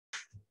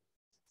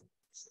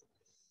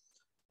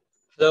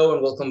Hello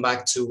and welcome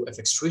back to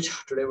FX Street.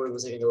 Today we're going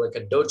to take a look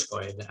at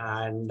Dogecoin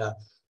and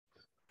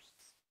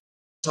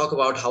talk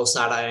about how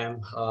sad I am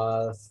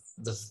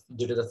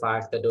due to the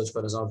fact that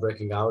Dogecoin is not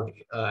breaking out.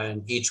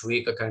 And each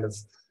week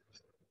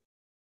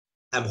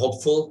I'm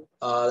hopeful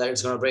that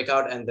it's going to break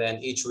out, and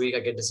then each week I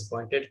get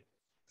disappointed.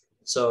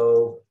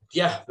 So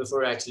yeah,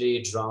 before I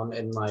actually drown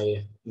in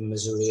my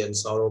misery and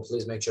sorrow,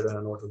 please make sure to head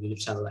over to the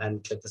YouTube channel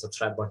and click the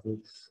subscribe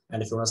button.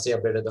 And if you want to stay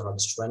updated with the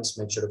hottest trends,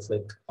 make sure to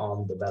click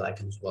on the bell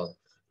icon as well.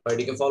 Right,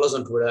 you can follow us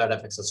on Twitter at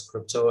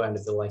FXCrypto, and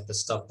if you like the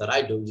stuff that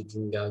I do, you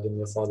can give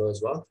me a follow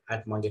as well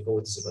at Mangeko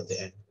with this at the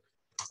end.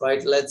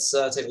 Right, let's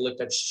take a look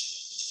at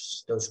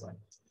Dogecoin.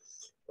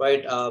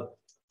 Right,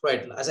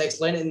 right. As I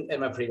explained in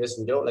my previous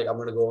video, like I'm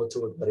going to go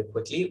through it very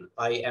quickly.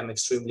 I am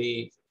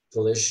extremely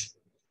bullish.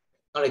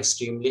 Not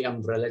extremely,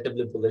 I'm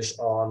relatively bullish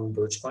on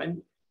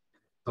Dogecoin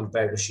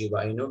compared to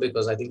Shiba Inu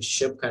because I think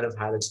SHIB kind of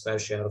had its fair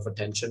share of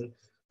attention,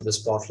 the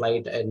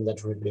spotlight in the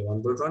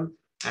 2021 bull run,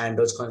 and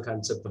Dogecoin kind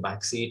of took the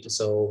backseat.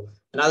 So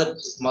now that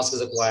Musk is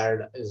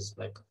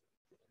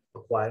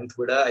acquiring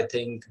Twitter, I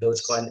think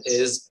Dogecoin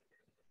is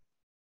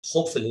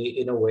hopefully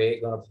in a way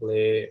going to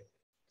play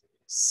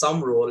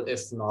some role,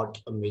 if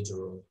not a major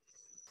role.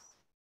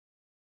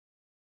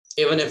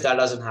 Even if that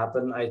doesn't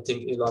happen, I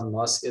think Elon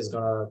Musk is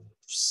going to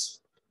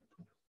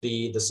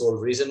be the sole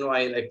reason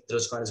why like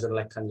Dogecoin is going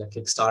to kind of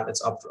kickstart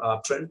its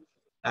uptrend.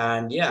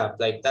 And yeah,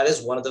 like that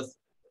is one of the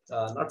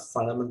not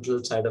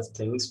fundamental side of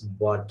things,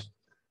 but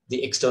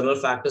the external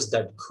factors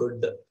that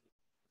could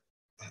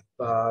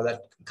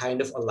that kind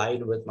of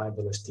align with my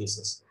bullish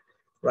thesis,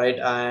 right?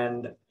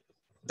 And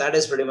that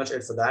is pretty much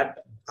it for that.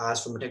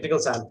 As from a technical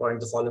standpoint,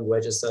 the falling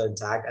wedge is still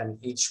intact, and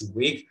each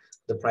week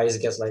the price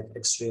gets like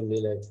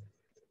extremely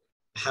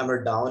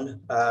hammered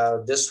down.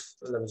 Let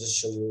me just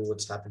show you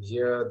what's happened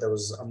here. There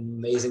was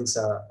amazing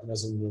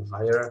move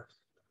higher.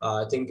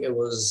 I think it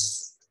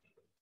was,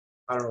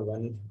 I don't know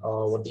when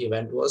what the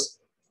event was.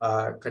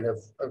 I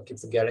keep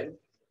forgetting,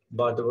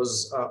 but there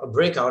was a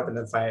breakout, and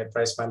then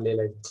price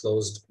finally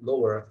closed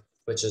lower,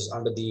 which is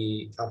under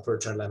the upper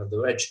trend line of the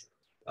wedge.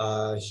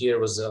 Here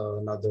was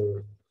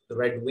another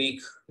red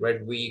week,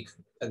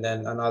 and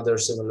then another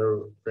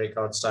similar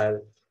breakout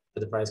style.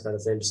 But the price kind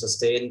of failed to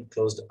sustain,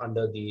 closed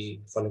under the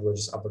falling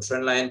wedge's upper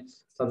trend line.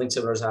 Something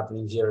similar is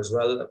happening here as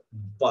well.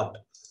 But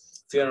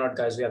fear not,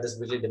 guys, we have this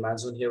weekly demand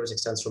zone here, which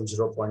extends from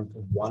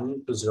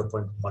 0.1 to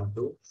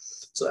 0.12.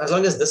 So as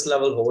long as this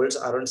level holds,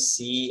 I don't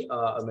see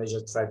a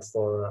major threat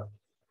for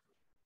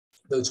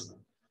Dogecoin,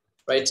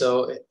 right?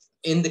 So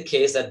in the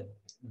case that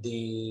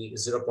the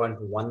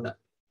 0.1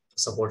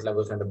 support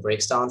level kind of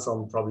breaks down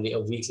from probably a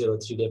weekly or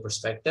 3-day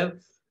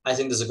perspective, I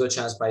think there's a good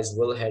chance price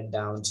will head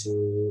down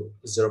to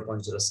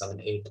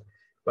 0.078,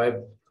 right?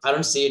 I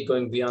don't see it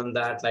going beyond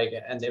that.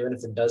 And even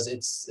if it does,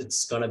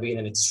 it's going to be in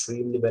an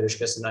extremely bearish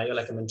case scenario,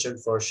 like I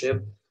mentioned for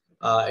SHIB.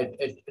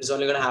 It's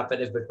only going to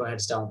happen if Bitcoin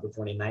heads down to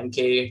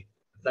 29K,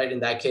 right? In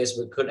that case,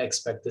 we could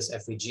expect this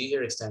FEG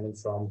here extending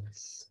from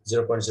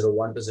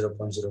 0.01 to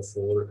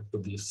 0.04 to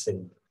be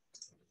filled.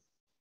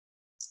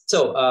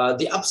 So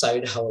the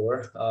upside,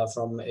 however,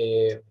 from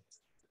a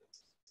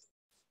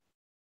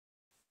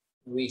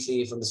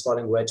weekly, from this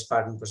falling wedge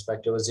pattern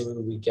perspective,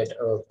 assuming we get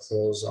a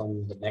close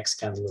on the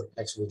next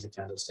weekly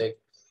candlestick,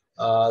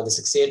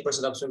 the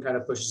 68% upswing kind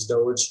of pushes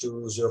Doge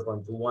to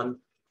 0.21.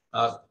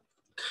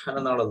 Kind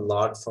of not a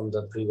lot from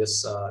the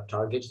previous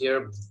target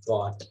here,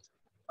 but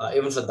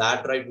even for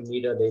that, right, we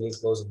need a daily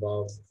close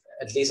above,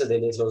 at least a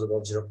daily close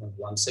above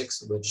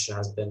 0.16, which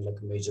has been like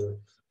a major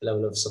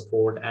level of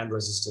support and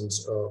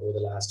resistance over the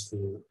last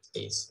few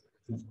days,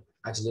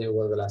 actually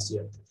over the last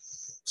year.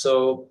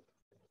 So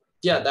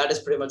yeah, that is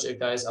pretty much it,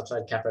 guys.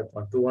 Upside cap at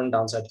 0.21,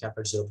 downside cap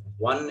at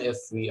 0.1 if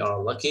we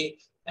are lucky,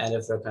 and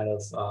if we're kind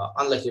of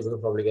unlucky, we'll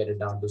probably get it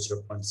down to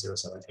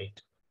 0.078.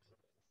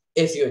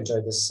 If you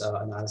enjoyed this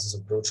analysis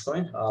of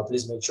Dogecoin,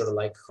 please make sure to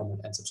like,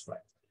 comment, and subscribe.